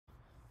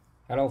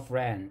Hello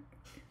friend.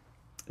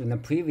 In the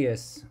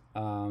previous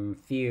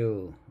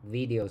few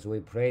videos we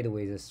played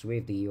with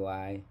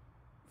SwiftUI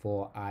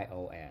for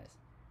iOS.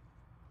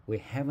 We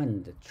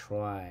haven't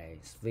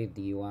tried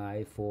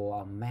SwiftUI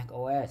for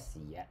macOS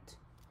yet.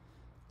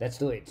 Let's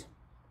do it.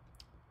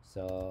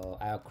 So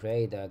I'll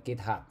create a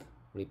GitHub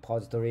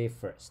repository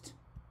first.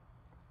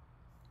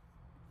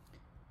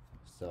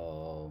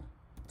 So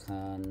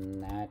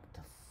connect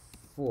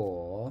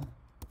for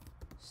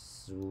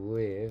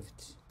SwiftUI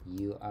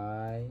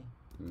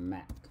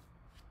Mac.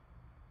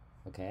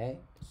 Okay,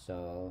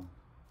 so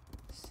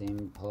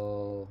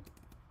simple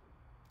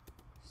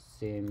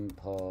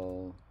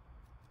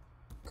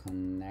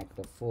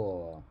connect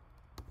for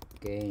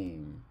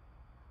game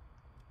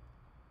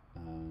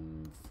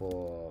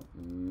for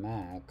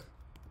Mac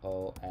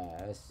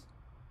OS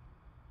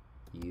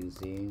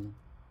using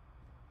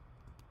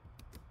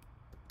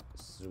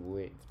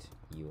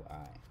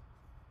SwiftUI.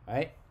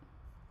 Right?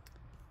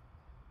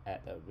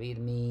 At the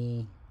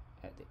README,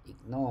 at the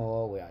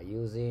ignore, we are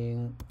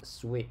using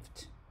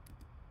Swift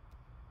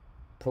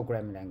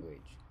programming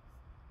language,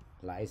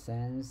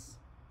 license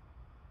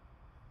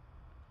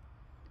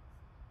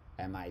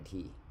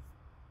MIT.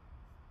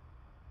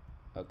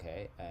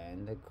 Okay,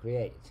 and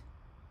create.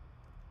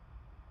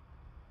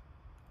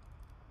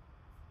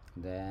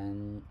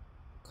 Then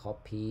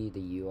copy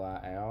the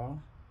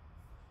URL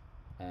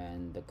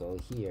and go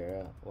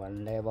here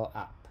one level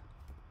up,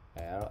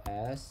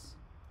 ls.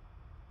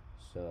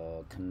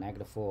 So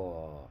connect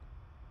for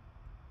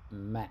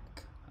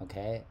Mac.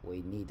 Okay,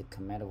 we need to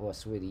connect for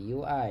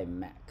SwiftUI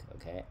Mac.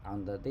 Okay,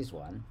 under this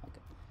one.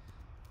 Okay,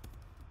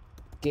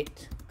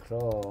 git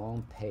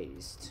clone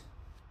paste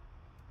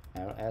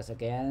ls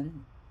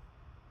again.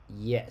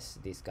 Yes,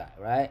 this guy,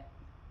 right?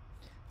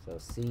 So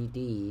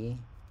cd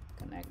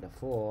connect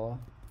for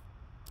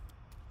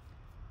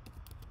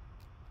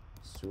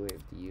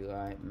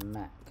SwiftUI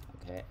Mac.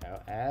 Okay,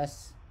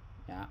 ls.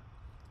 Yeah,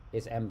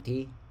 it's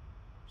empty.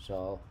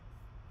 So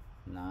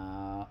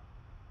now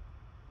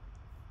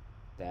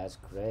let's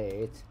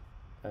create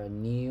a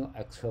new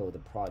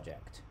Xcode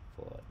project.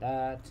 For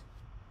that,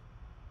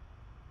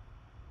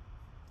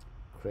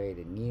 create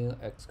a new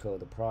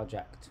Xcode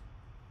project.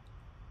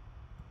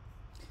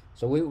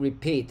 So we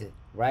repeat,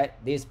 right,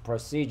 these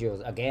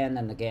procedures again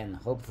and again.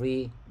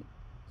 Hopefully,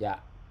 yeah,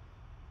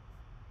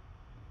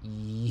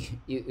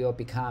 you'll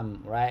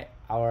become, right,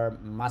 our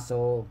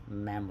muscle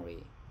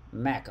memory.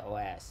 Mac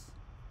OS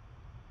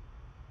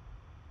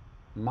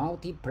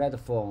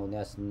multi-platform,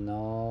 there's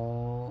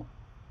no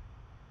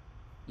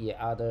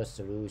other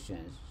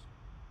solutions.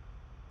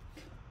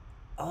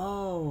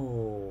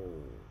 Oh,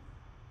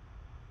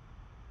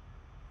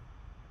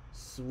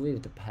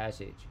 Swift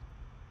passage.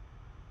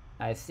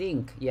 I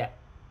think, yeah.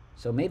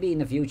 So maybe in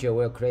the future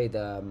we'll create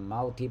a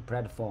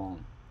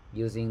multi-platform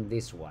using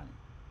this one.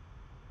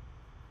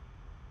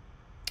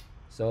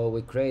 So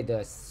we create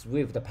a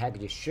Swift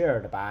package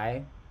shared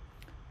by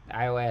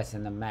iOS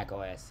and the Mac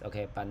OS.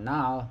 Okay, but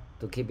now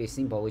to keep it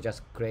simple, we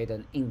just create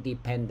an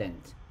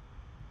independent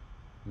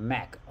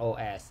Mac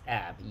OS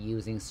app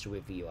using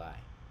SwiftUI.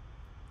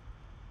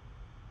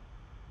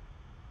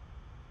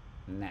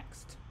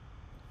 Next,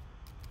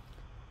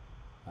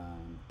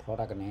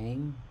 product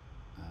name,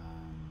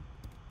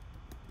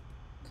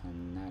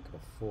 connect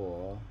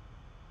for,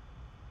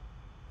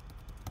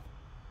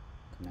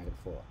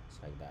 it's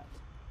like that.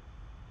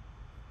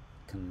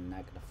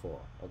 Connect for,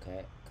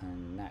 okay,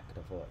 connect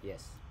for,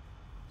 yes.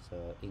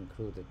 So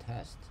include the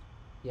test.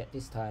 Yeah,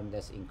 this time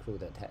let's include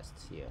the test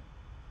here.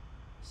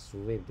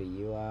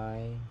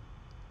 SwiftUI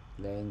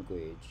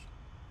language.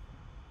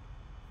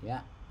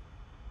 Yeah.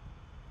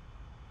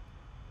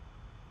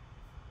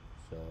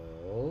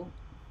 So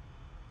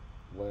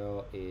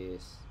where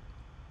is,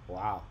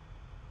 wow,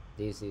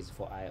 this is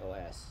for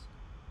iOS.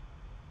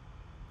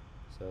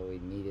 So we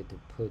needed to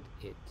put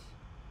it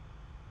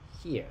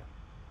here,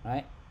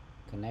 right?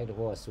 Connect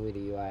for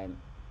SwiftUI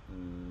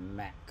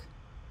Mac.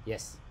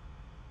 Yes.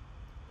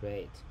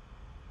 Great.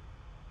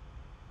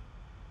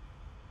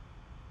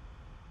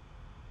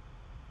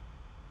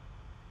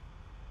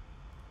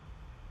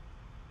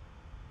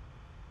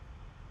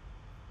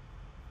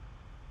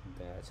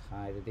 Let's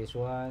hide this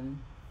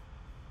one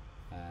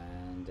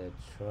and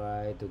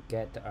try to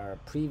get our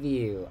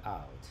preview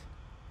out.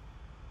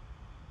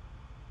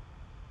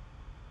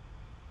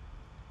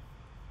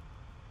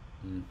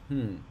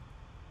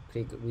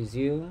 Click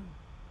resume.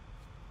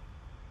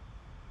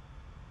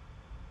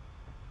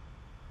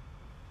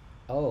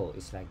 Oh,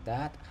 it's like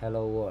that.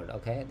 Hello world.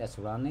 Okay, let's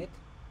run it.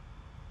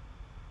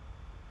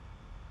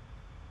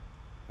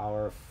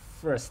 Our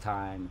first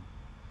time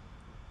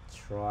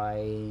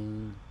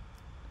trying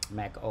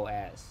Mac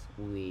OS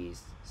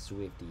with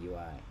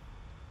SwiftUI.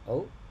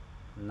 Oh,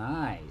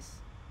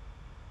 nice.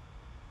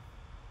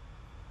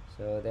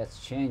 So let's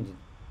change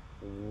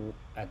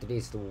at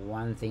least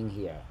one thing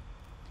here.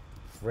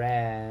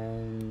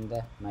 Friend,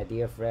 my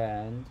dear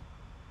friend.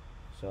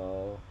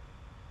 So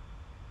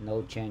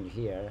no change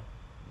here.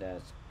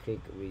 Let's click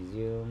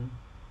resume.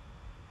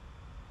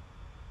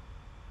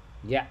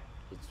 Yeah,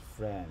 it's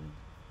friend.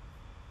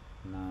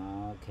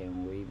 Now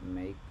can we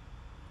make,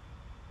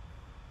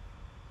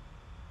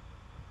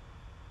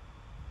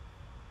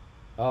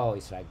 oh,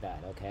 it's like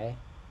that. Okay,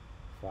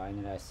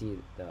 finally I see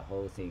the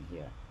whole thing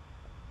here.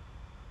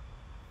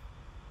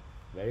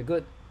 Very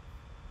good.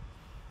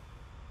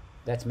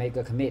 Let's make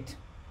a commit.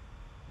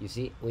 You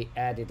see, we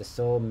added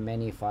so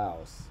many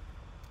files.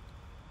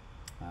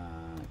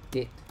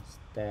 Git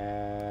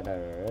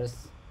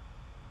status.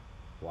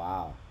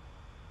 Wow.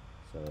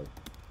 So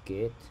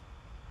git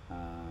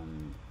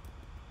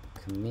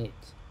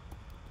commit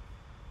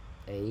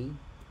a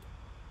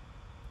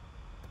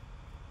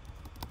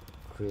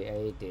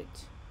created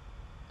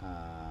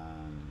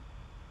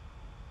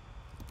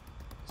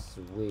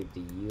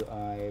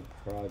SwiftUI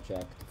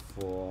project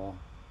for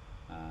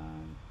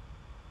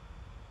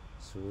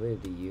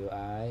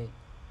SwiftUI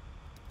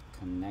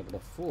Connect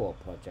 4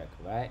 project,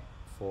 right?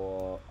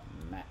 For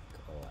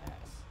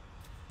macOS.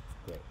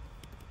 Great.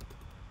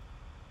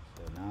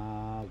 So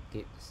now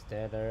git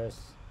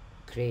status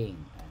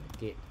clean and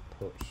git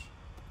push.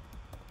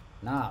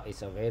 Now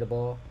it's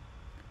available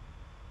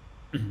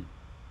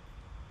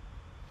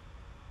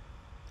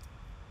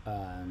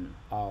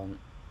on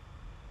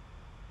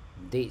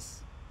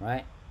this,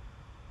 right?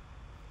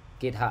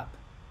 GitHub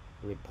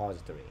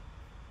repository.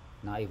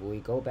 Now if we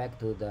go back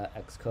to the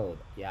Xcode,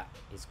 yeah,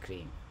 it's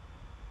clean.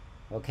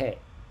 Okay,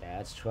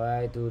 let's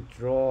try to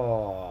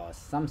draw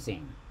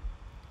something.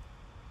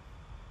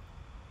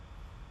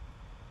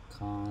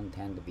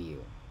 Content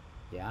view,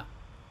 yeah.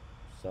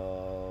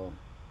 So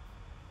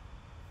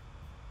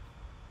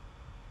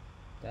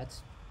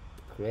let's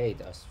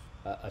create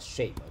a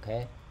shape,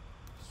 okay?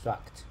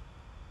 Struct.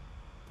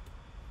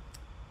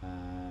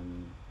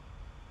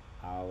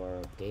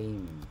 Our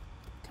game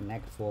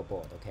connect 4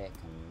 board, okay?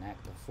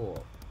 Connect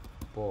 4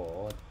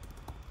 board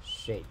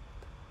shape.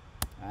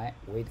 Right,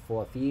 wait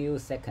for a few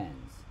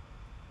seconds.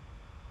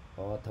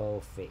 Auto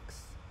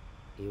fix.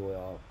 It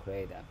will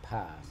create a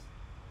path.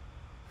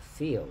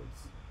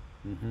 Fields.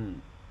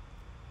 Do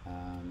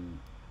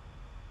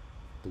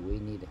we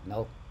need,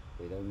 no,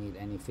 we don't need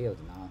any field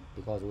now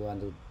because we want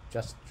to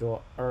just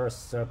draw a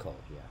circle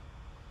here.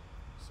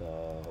 So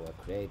we'll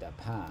create a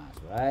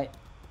path, right?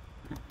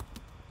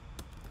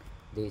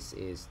 This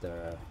is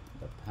the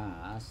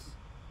path,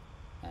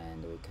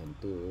 and we can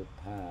do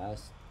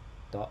path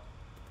dot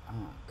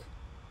arc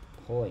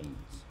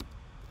points,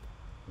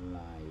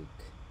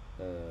 like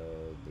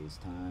this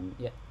time,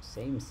 yeah,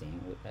 same thing.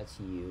 Let's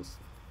use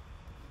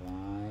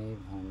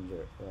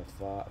 500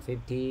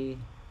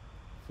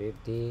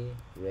 50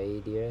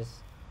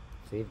 radius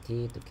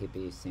 50 to keep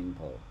it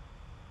simple.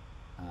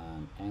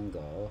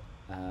 Angle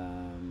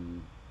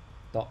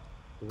dot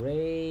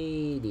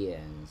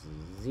radians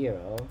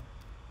 0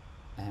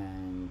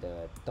 and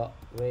dot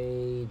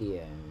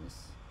radians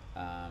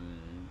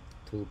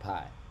 2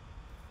 pi.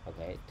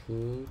 Okay,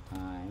 2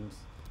 times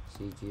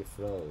cg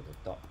float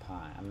dot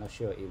pi. I'm not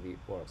sure if it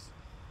works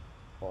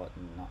or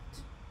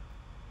not.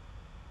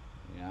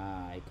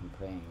 Yeah, it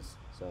complains.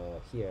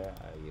 So here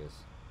I use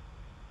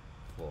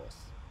force.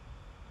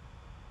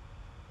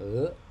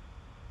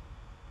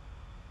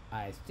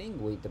 I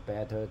think with the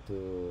better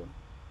to,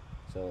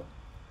 so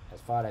as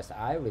far as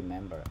I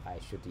remember, I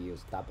should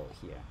use double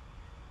here.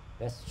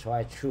 Let's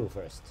try true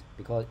first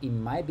because it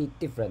might be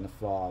different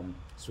from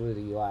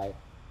SwiftUI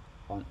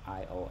on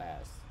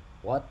iOS.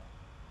 What?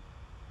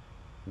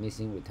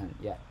 Missing return.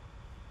 Yeah,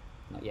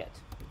 not yet.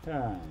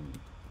 Return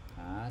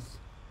pass.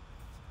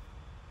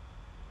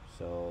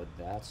 So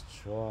let's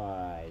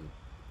try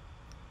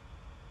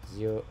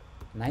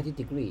 90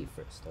 degree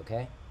first,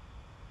 okay?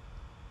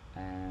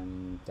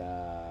 And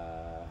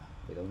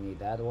we don't need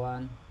that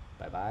one.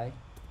 Bye bye.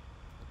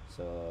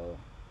 So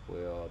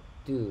we'll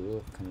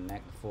do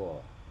connect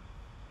 4.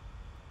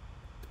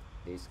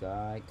 This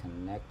guy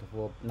connect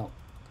 4. No,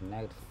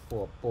 connect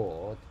 4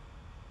 board.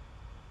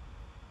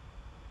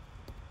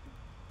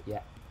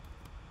 Yeah.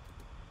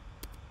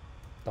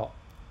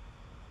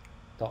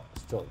 Dot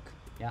stroke.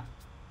 Yeah.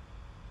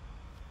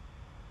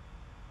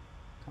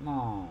 Come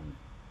on,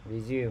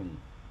 resume.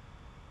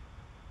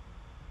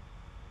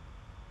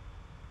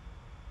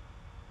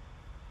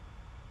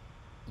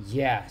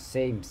 Yeah,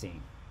 same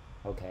thing.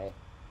 Okay,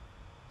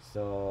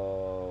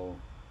 so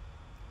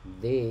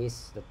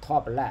this, the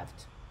top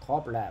left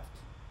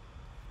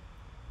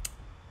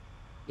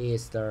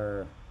is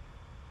the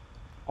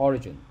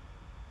origin,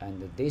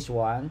 and this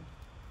one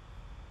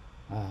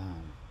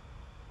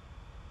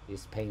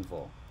is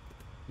painful.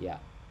 Yeah,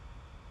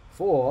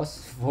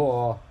 force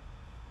for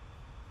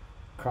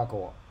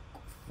crocodile,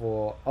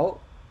 for, oh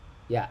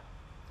yeah,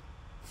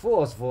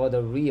 false for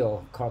the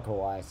real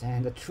crocodiles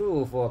and the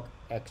true for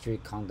actually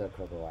counter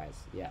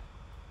crocodiles. Yeah,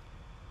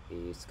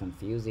 it's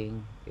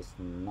confusing. It's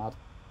not,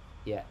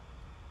 yeah,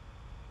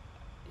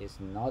 it's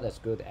not as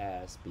good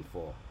as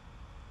before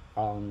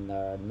on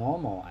the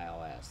normal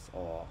iOS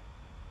or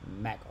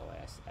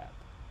macOS app.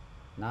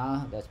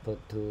 Now let's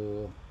put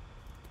 2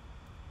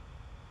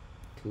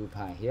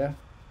 pi here.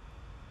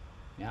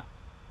 Yeah,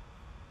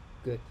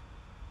 good.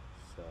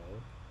 So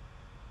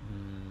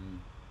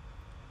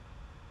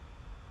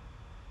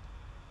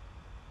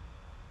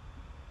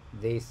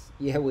this.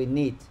 Yeah, we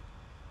need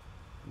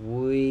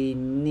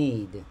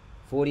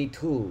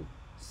 42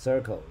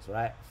 circles,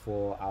 right,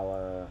 for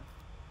our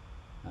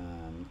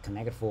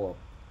Connect 4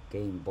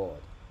 game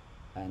board.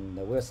 And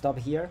we'll stop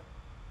here.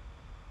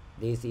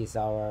 This is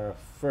our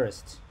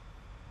first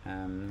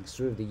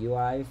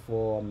SwiftUI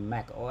for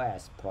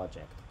macOS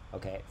project.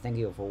 Okay, thank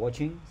you for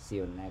watching. See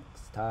you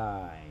next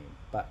time.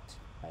 But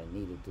I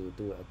needed to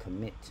do a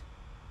commit.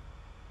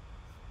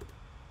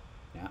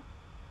 Yeah.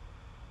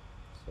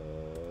 So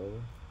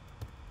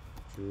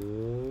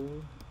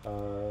drew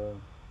a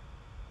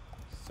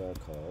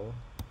circle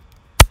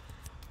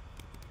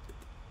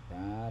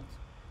that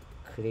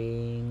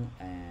clean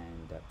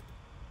and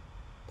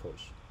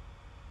push.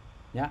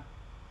 Yeah,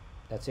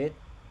 that's it.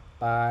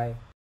 Bye.